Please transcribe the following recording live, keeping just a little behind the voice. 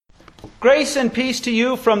Grace and peace to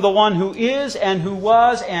you from the one who is and who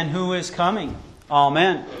was and who is coming.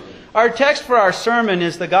 Amen. Our text for our sermon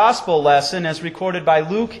is the gospel lesson as recorded by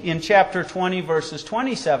Luke in chapter 20, verses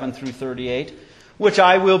 27 through 38, which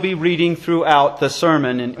I will be reading throughout the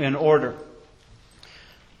sermon in order.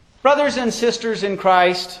 Brothers and sisters in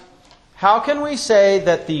Christ, how can we say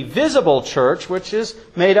that the visible church, which is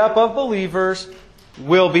made up of believers,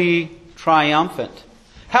 will be triumphant?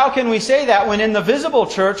 How can we say that when in the visible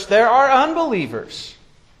church there are unbelievers?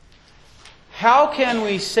 How can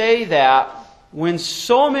we say that when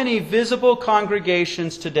so many visible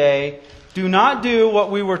congregations today do not do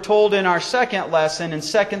what we were told in our second lesson in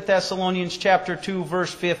 2 Thessalonians chapter 2,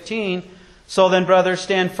 verse 15, so then, brothers,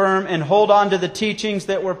 stand firm and hold on to the teachings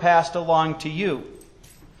that were passed along to you.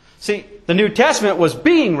 See, the New Testament was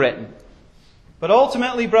being written. But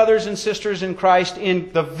ultimately, brothers and sisters in Christ,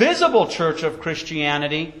 in the visible church of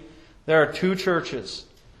Christianity, there are two churches.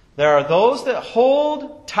 There are those that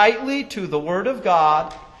hold tightly to the Word of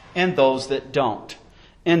God and those that don't.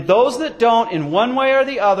 And those that don't, in one way or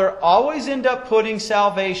the other, always end up putting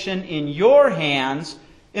salvation in your hands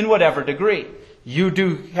in whatever degree. You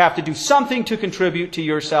do have to do something to contribute to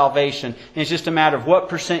your salvation. And it's just a matter of what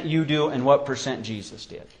percent you do and what percent Jesus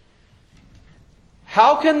did.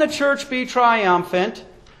 How can the church be triumphant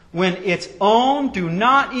when its own do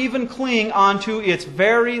not even cling onto its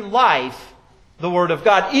very life, the Word of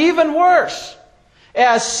God? Even worse,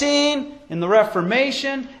 as seen in the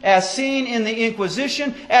Reformation, as seen in the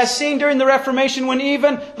Inquisition, as seen during the Reformation when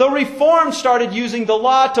even the Reformed started using the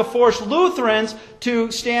law to force Lutherans to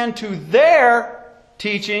stand to their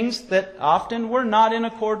teachings that often were not in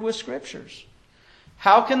accord with Scriptures.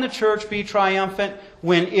 How can the church be triumphant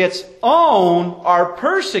when its own are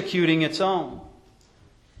persecuting its own?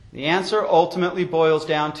 The answer ultimately boils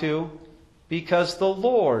down to, because the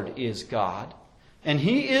Lord is God. And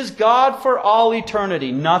He is God for all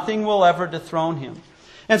eternity. Nothing will ever dethrone Him.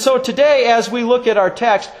 And so today, as we look at our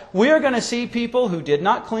text, we are going to see people who did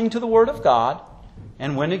not cling to the Word of God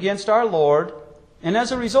and went against our Lord, and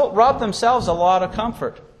as a result robbed themselves a lot of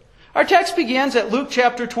comfort. Our text begins at Luke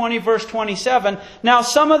chapter 20, verse 27. Now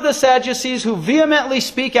some of the Sadducees who vehemently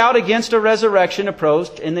speak out against a resurrection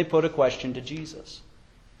approached, and they put a question to Jesus.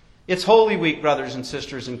 It's Holy Week, brothers and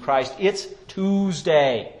sisters in Christ. It's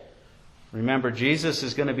Tuesday. Remember, Jesus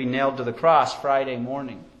is going to be nailed to the cross Friday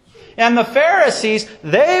morning. And the Pharisees,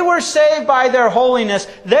 they were saved by their holiness.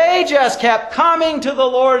 They just kept coming to the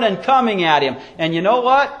Lord and coming at Him. And you know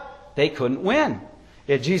what? They couldn't win.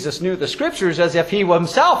 Jesus knew the Scriptures as if He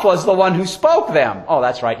Himself was the one who spoke them. Oh,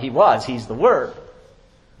 that's right, He was. He's the Word.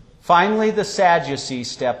 Finally, the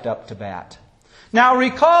Sadducees stepped up to bat. Now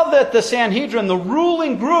recall that the Sanhedrin, the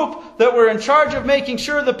ruling group that were in charge of making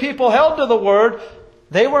sure the people held to the Word,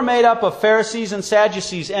 they were made up of Pharisees and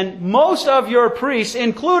Sadducees. And most of your priests,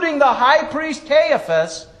 including the high priest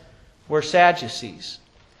Caiaphas, were Sadducees.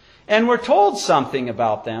 And we're told something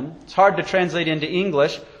about them. It's hard to translate into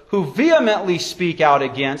English. Who vehemently speak out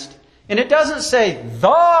against. And it doesn't say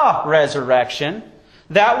the resurrection.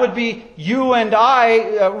 That would be you and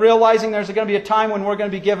I realizing there's going to be a time when we're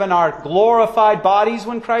going to be given our glorified bodies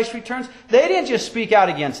when Christ returns. They didn't just speak out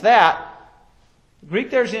against that.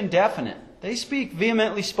 Greek there's indefinite. They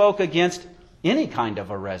vehemently spoke against any kind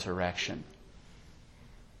of a resurrection.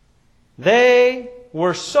 They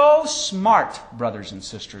were so smart, brothers and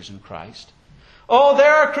sisters in Christ. Oh,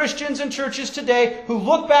 there are Christians in churches today who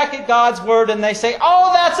look back at God's Word and they say,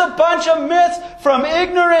 oh, that's a bunch of myths from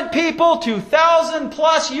ignorant people 2,000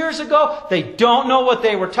 plus years ago. They don't know what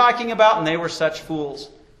they were talking about and they were such fools.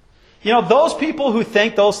 You know, those people who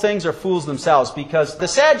think those things are fools themselves, because the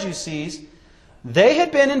Sadducees, they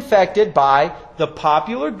had been infected by the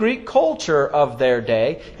popular Greek culture of their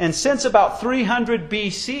day. And since about 300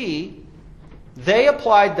 BC, they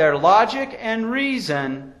applied their logic and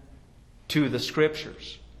reason to the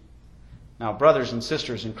Scriptures. Now, brothers and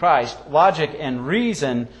sisters in Christ, logic and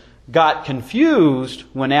reason got confused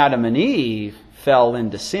when Adam and Eve fell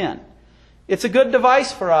into sin. It's a good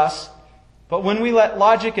device for us, but when we let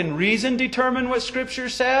logic and reason determine what Scripture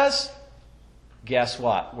says, guess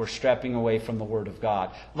what? We're stepping away from the Word of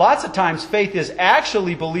God. Lots of times faith is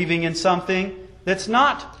actually believing in something that's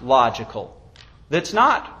not logical, that's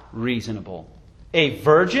not reasonable. A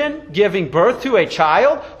virgin giving birth to a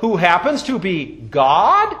child who happens to be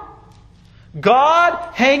God?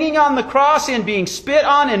 God hanging on the cross and being spit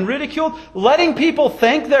on and ridiculed, letting people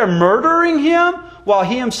think they're murdering Him while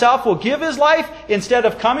He Himself will give His life instead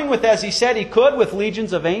of coming with, as He said He could, with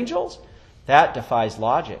legions of angels? That defies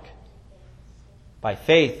logic. By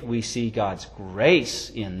faith, we see God's grace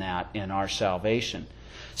in that, in our salvation.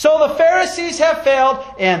 So the Pharisees have failed,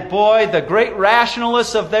 and boy, the great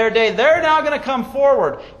rationalists of their day, they're now going to come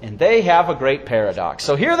forward, and they have a great paradox.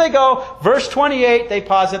 So here they go, verse 28, they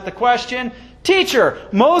posit the question, Teacher,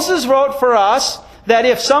 Moses wrote for us that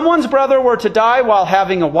if someone's brother were to die while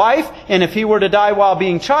having a wife, and if he were to die while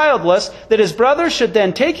being childless, that his brother should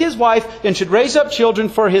then take his wife and should raise up children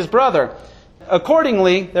for his brother.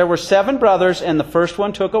 Accordingly, there were 7 brothers, and the first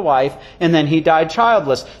one took a wife, and then he died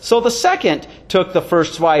childless. So the second took the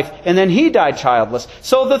first's wife, and then he died childless.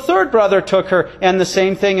 So the third brother took her, and the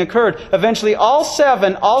same thing occurred. Eventually, all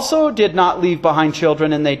 7 also did not leave behind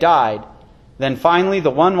children, and they died. Then finally,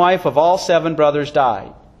 the one wife of all 7 brothers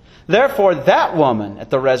died. Therefore, that woman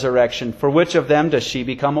at the resurrection, for which of them does she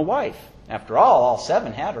become a wife? After all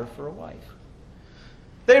 7 had her for a wife.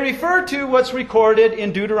 They refer to what's recorded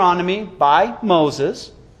in Deuteronomy by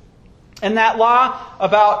Moses. And that law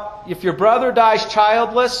about if your brother dies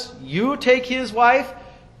childless, you take his wife,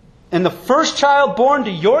 and the first child born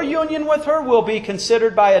to your union with her will be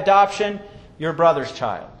considered by adoption your brother's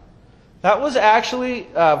child. That was actually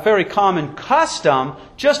a very common custom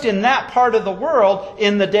just in that part of the world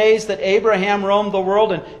in the days that Abraham roamed the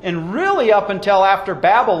world and really up until after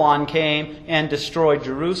Babylon came and destroyed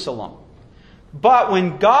Jerusalem. But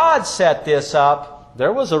when God set this up,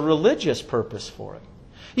 there was a religious purpose for it.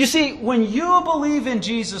 You see, when you believe in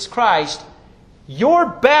Jesus Christ, your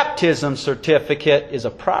baptism certificate is a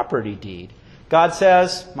property deed. God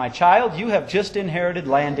says, my child, you have just inherited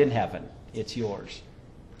land in heaven. It's yours.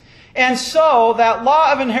 And so, that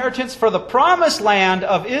law of inheritance for the promised land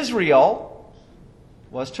of Israel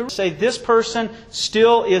was to say this person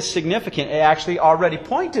still is significant. It actually already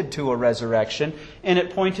pointed to a resurrection, and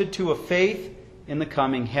it pointed to a faith in the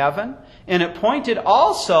coming heaven, and it pointed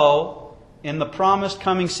also in the promised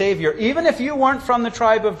coming Savior, even if you weren't from the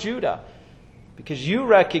tribe of Judah, because you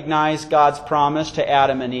recognize God's promise to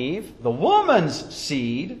Adam and Eve. The woman's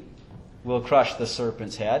seed will crush the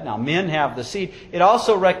serpent's head. Now, men have the seed. It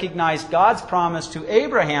also recognized God's promise to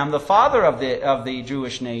Abraham, the father of the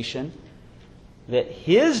Jewish nation, that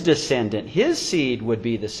his descendant, his seed, would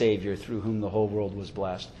be the Savior through whom the whole world was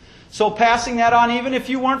blessed. So passing that on, even if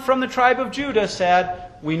you weren't from the tribe of Judah, said,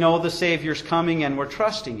 we know the Savior's coming and we're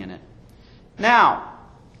trusting in it. Now,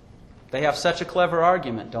 they have such a clever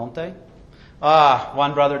argument, don't they?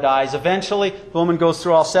 One brother dies. Eventually, the woman goes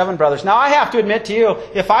through all 7 brothers. Now, I have to admit to you,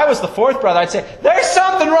 if I was the 4th brother, I'd say, there's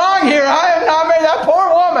something wrong here. I have not married that poor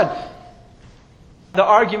woman. The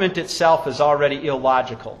argument itself is already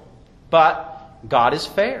illogical. But God is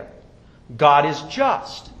fair. God is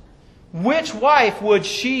just. Which wife would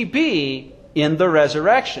she be in the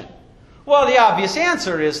resurrection? Well, the obvious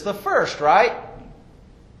answer is the first, right?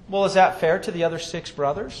 Well, is that fair to the other 6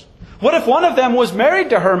 brothers? What if one of them was married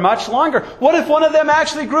to her much longer? What if one of them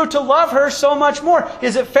actually grew to love her so much more?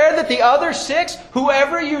 Is it fair that the other 6,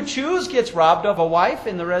 whoever you choose, gets robbed of a wife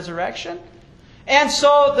in the resurrection? And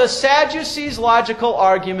so the Sadducees' logical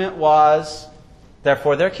argument was,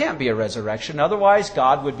 therefore there can't be a resurrection. Otherwise,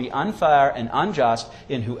 God would be unfair and unjust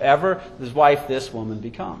in whoever his wife this woman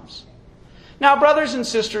becomes. Now, brothers and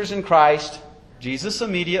sisters in Christ, Jesus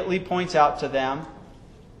immediately points out to them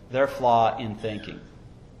their flaw in thinking.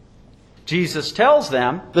 Jesus tells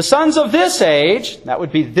them, the sons of this age, that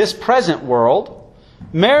would be this present world,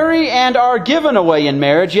 marry and are given away in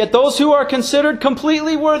marriage, yet those who are considered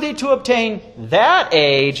completely worthy to obtain that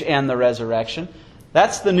age and the resurrection,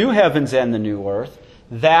 that's the new heavens and the new earth,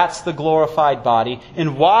 that's the glorified body.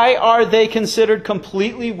 And why are they considered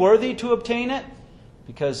completely worthy to obtain it?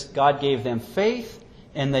 Because God gave them faith,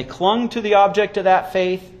 and they clung to the object of that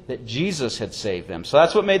faith, that Jesus had saved them. So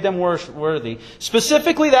that's what made them worthy.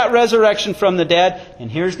 Specifically, that resurrection from the dead.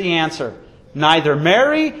 And here's the answer. Neither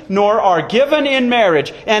marry nor are given in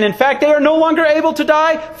marriage. And in fact, they are no longer able to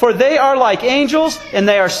die, for they are like angels, and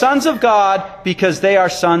they are sons of God, because they are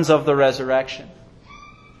sons of the resurrection.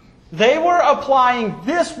 They were applying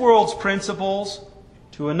this world's principles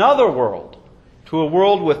to another world, to a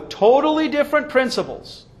world with totally different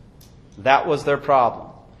principles. That was their problem.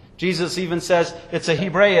 Jesus even says it's a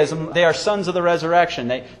Hebraism. They are sons of the resurrection.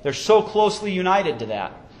 They're so closely united to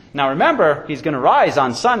that. Now remember, He's going to rise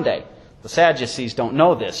on Sunday. The Sadducees don't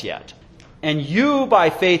know this yet. And you,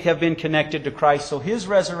 by faith, have been connected to Christ. So His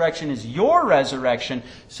resurrection is your resurrection.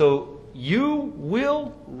 So you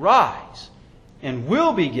will rise and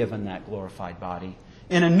will be given that glorified body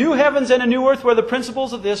in a new heavens and a new earth where the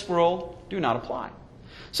principles of this world do not apply.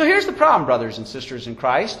 So here's the problem, brothers and sisters in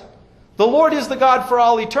Christ. The Lord is the God for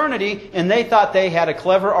all eternity, and they thought they had a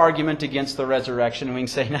clever argument against the resurrection. And we can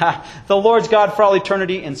say, the Lord's God for all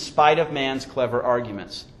eternity in spite of man's clever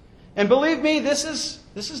arguments. And believe me, this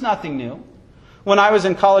is nothing new. When I was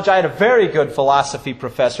in college, I had a very good philosophy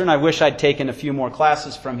professor, and I wish I'd taken a few more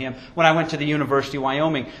classes from him when I went to the University of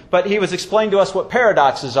Wyoming. But he was explaining to us what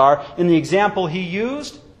paradoxes are. In the example he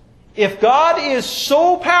used, if God is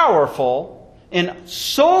so powerful and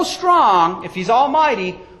so strong, if He's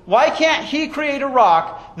almighty, why can't He create a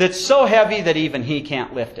rock that's so heavy that even He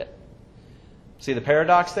can't lift it? See the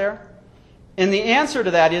paradox there? And the answer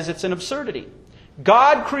to that is it's an absurdity.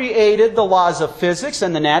 God created the laws of physics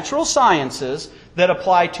and the natural sciences that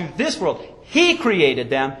apply to this world. He created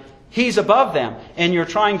them. He's above them. And you're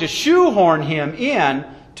trying to shoehorn Him in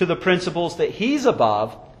to the principles that He's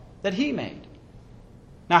above, that He made.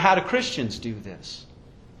 Now, how do Christians do this?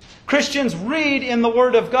 Christians read in the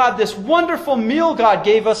Word of God this wonderful meal God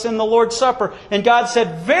gave us in the Lord's Supper. And God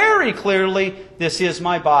said very clearly, this is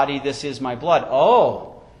my body, this is my blood.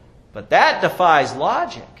 Oh, but that defies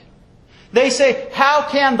logic. They say, how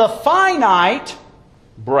can the finite,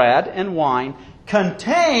 bread and wine,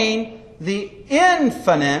 contain the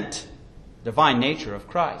infinite divine nature of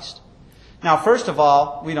Christ? Now, first of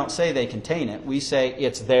all, we don't say they contain it. We say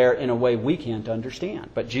it's there in a way we can't understand.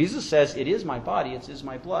 But Jesus says, it is my body, it is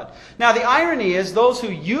my blood. Now, the irony is, those who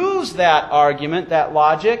use that argument, that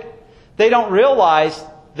logic, they don't realize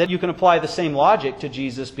that you can apply the same logic to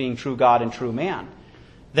Jesus being true God and true man.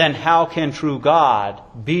 Then how can true God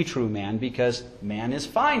be true man? Because man is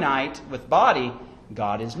finite with body,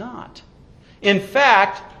 God is not. In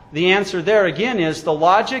fact, the answer there again is the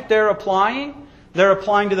logic they're applying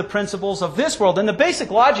to the principles of this world. And the basic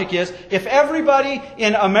logic is, if everybody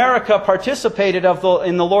in America participated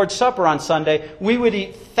in the Lord's Supper on Sunday, we would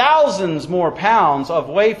eat thousands more pounds of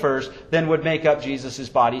wafers than would make up Jesus'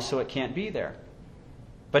 body, so it can't be there.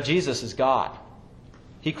 But Jesus is God.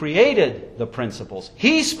 He created the principles.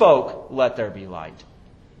 He spoke, let there be light.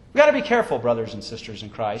 We've got to be careful, brothers and sisters in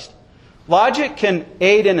Christ. Logic can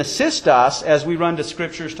aid and assist us as we run to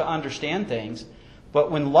Scriptures to understand things.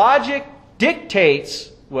 But when logic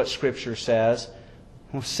dictates what Scripture says,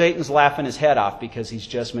 Satan's laughing his head off because he's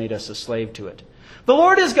just made us a slave to it. The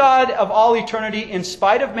Lord is God of all eternity. In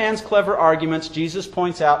spite of man's clever arguments, Jesus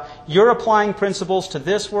points out, you're applying principles to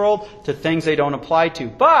this world, to things they don't apply to.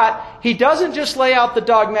 But He doesn't just lay out the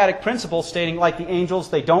dogmatic principles stating, like the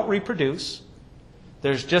angels, they don't reproduce.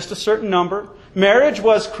 There's just a certain number. Marriage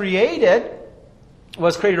was created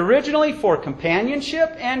originally for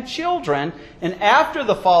companionship and children. And after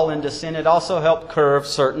the fall into sin, it also helped curb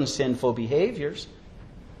certain sinful behaviors.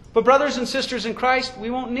 But brothers and sisters in Christ, we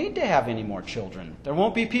won't need to have any more children. There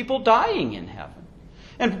won't be people dying in heaven.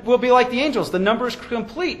 And we'll be like the angels. The number is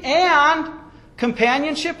complete. And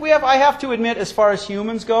companionship I have to admit, as far as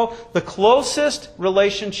humans go, the closest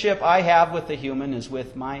relationship I have with a human is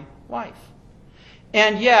with my wife.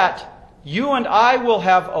 And yet, you and I will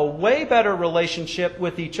have a way better relationship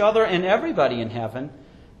with each other and everybody in heaven,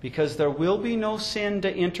 because there will be no sin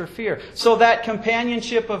to interfere. So that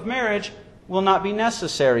companionship of marriage will not be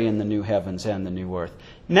necessary in the new heavens and the new earth.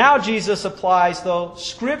 Now Jesus applies, though,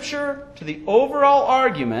 Scripture to the overall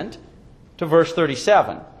argument to verse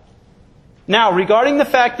 37. Now, regarding the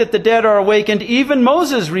fact that the dead are awakened, even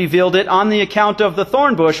Moses revealed it on the account of the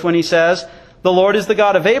thorn bush when he says, the Lord is the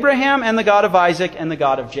God of Abraham and the God of Isaac and the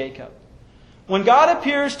God of Jacob. When God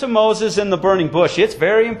appears to Moses in the burning bush, it's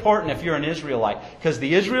very important if you're an Israelite, because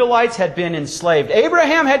the Israelites had been enslaved.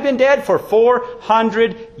 Abraham had been dead for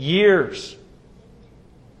 400 years.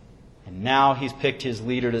 And now He's picked his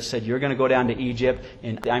leader that said, you're going to go down to Egypt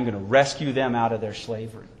and I'm going to rescue them out of their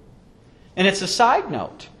slavery. And it's a side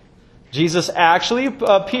note. Jesus actually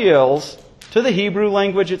appeals to the Hebrew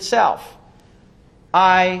language itself.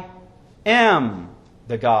 I am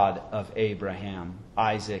the God of Abraham,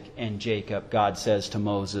 Isaac, and Jacob, God says to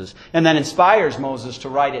Moses, and then inspires Moses to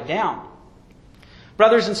write it down.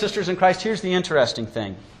 Brothers and sisters in Christ, here's the interesting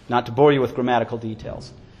thing, not to bore you with grammatical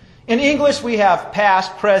details. In English, we have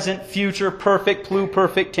past, present, future, perfect,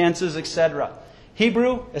 pluperfect tenses, etc.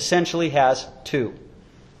 Hebrew essentially has two: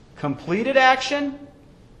 completed action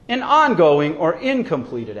and ongoing or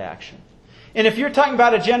incompleted action. And if you're talking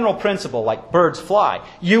about a general principle like birds fly,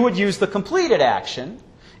 you would use the completed action.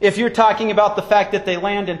 If you're talking about the fact that they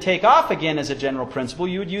land and take off again as a general principle,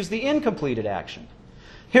 you would use the incompleted action.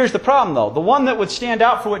 Here's the problem, though. The one that would stand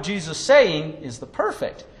out for what Jesus is saying is the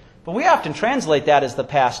perfect. But we often translate that as the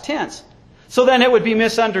past tense. So then it would be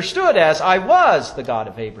misunderstood as, I was the God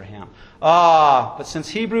of Abraham. But since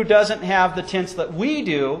Hebrew doesn't have the tense that we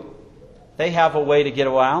do, they have a way to get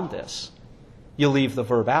around this. You leave the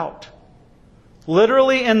verb out.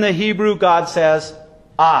 Literally in the Hebrew, God says,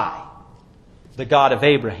 I, the God of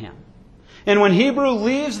Abraham. And when Hebrew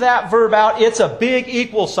leaves that verb out, it's a big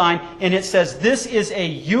equal sign, and it says this is a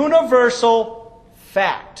universal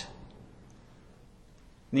fact.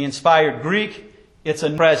 In the inspired Greek, it's a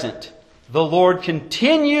present. The Lord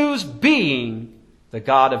continues being the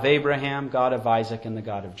God of Abraham, God of Isaac, and the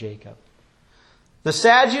God of Jacob. The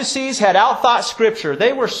Sadducees had outthought Scripture.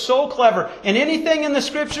 They were so clever. And anything in the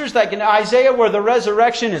Scriptures, like in Isaiah where the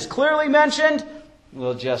resurrection is clearly mentioned,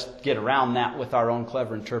 we'll just get around that with our own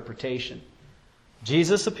clever interpretation.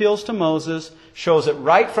 Jesus appeals to Moses, shows it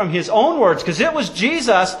right from his own words, because it was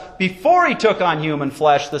Jesus, before he took on human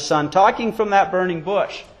flesh, the Son, talking from that burning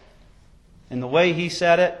bush. And the way he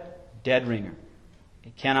said it, dead ringer.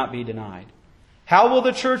 It cannot be denied. How will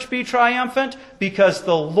the church be triumphant? Because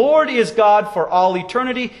the Lord is God for all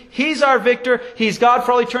eternity. He's our victor. He's God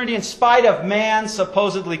for all eternity in spite of man's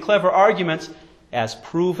supposedly clever arguments, as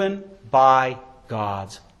proven by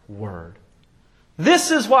God's Word.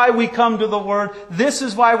 This is why we come to the Word. This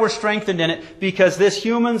is why we're strengthened in it. Because this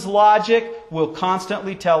human's logic will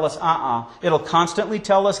constantly tell us, It'll constantly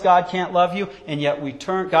tell us God can't love you, and yet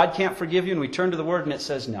God can't forgive you, and we turn to the Word and it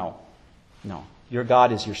says, no. Your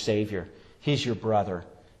God is your Savior. He's your brother,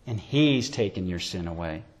 and He's taken your sin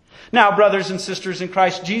away. Now, brothers and sisters in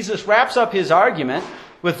Christ, Jesus wraps up His argument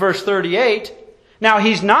with verse 38. Now,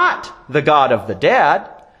 He's not the God of the dead,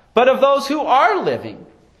 but of those who are living,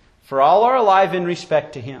 for all are alive in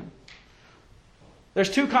respect to Him. There's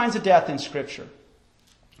two kinds of death in Scripture.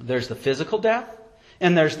 There's the physical death,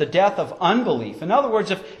 and there's the death of unbelief. In other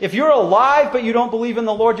words, if you're alive but you don't believe in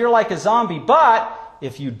the Lord, you're like a zombie. But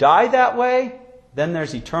if you die that way, then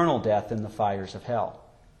there's eternal death in the fires of hell.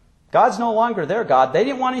 God's no longer their God. They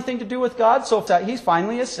didn't want anything to do with God, so He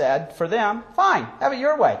finally has said for them, fine, have it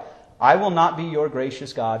your way. I will not be your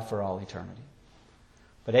gracious God for all eternity.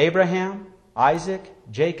 But Abraham, Isaac,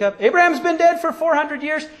 Jacob, Abraham's been dead for 400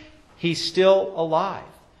 years. He's still alive.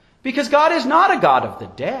 Because God is not a God of the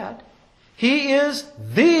dead. He is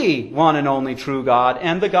the one and only true God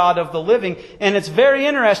and the God of the living. And it's very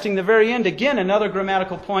interesting, the very end, again, another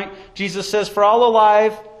grammatical point. Jesus says, for all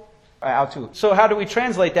alive. So how do we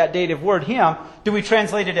translate that dative word, Him? Do we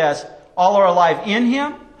translate it as all are alive in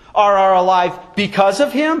Him? All are alive because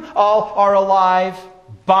of Him? All are alive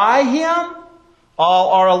by Him?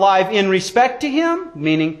 All are alive in respect to Him?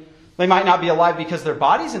 Meaning, they might not be alive because their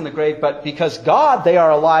body's in the grave, but because God, they are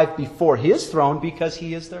alive before His throne because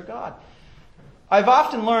He is their God. I've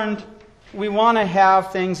often learned we want to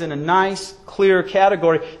have things in a nice, clear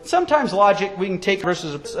category. Sometimes logic, we can take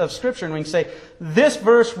verses of Scripture and we can say, this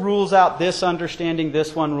verse rules out this understanding,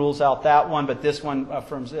 this one rules out that one, but this one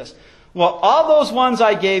affirms this. Well, all those ones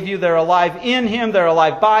I gave you, they're alive in Him, they're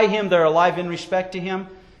alive by Him, they're alive in respect to Him.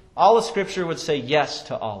 All of Scripture would say yes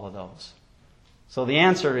to all of those. So the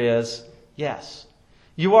answer is yes.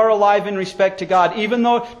 You are alive in respect to God. Even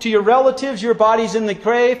though to your relatives your body's in the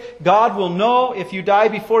grave, God will know if you die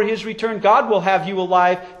before His return, God will have you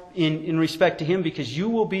alive in respect to Him because you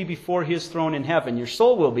will be before His throne in heaven. Your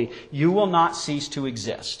soul will be. You will not cease to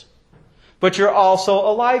exist. But you're also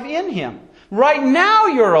alive in Him. Right now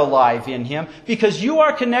you're alive in Him because you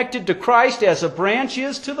are connected to Christ as a branch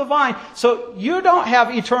is to the vine. So you don't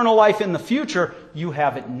have eternal life in the future. You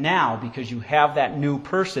have it now because you have that new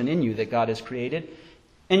person in you that God has created.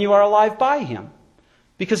 And you are alive by Him.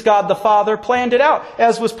 Because God the Father planned it out.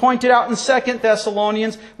 As was pointed out in 2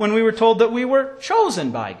 Thessalonians when we were told that we were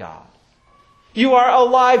chosen by God. You are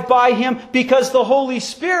alive by Him because the Holy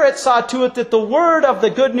Spirit saw to it that the word of the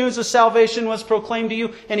good news of salvation was proclaimed to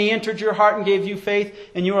you. And He entered your heart and gave you faith.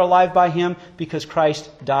 And you are alive by Him because Christ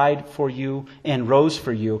died for you and rose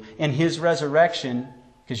for you. And His resurrection,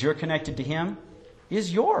 because you're connected to Him,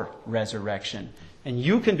 is your resurrection. And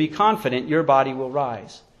you can be confident your body will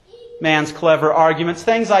rise. Man's clever arguments,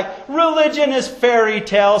 things like religion is fairy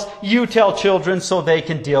tales, you tell children so they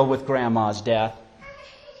can deal with grandma's death.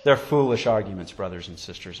 They're foolish arguments, brothers and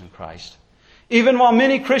sisters in Christ. Even while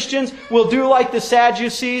many Christians will do like the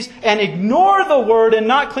Sadducees and ignore the Word and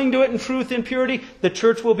not cling to it in truth and purity, the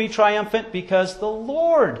church will be triumphant because the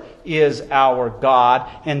Lord is our God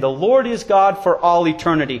and the Lord is God for all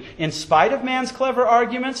eternity. In spite of man's clever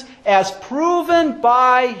arguments, as proven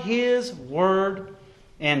by His Word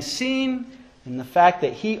and seen in the fact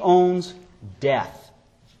that He owns death.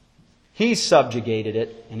 He's subjugated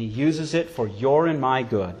it and He uses it for your and my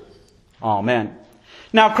good. Amen.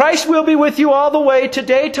 Now Christ will be with you all the way,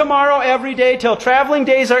 today, tomorrow, every day, till traveling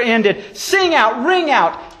days are ended. Sing out, ring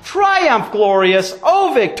out, triumph glorious,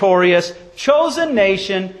 O victorious, chosen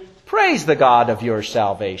nation, praise the God of your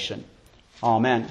salvation. Amen.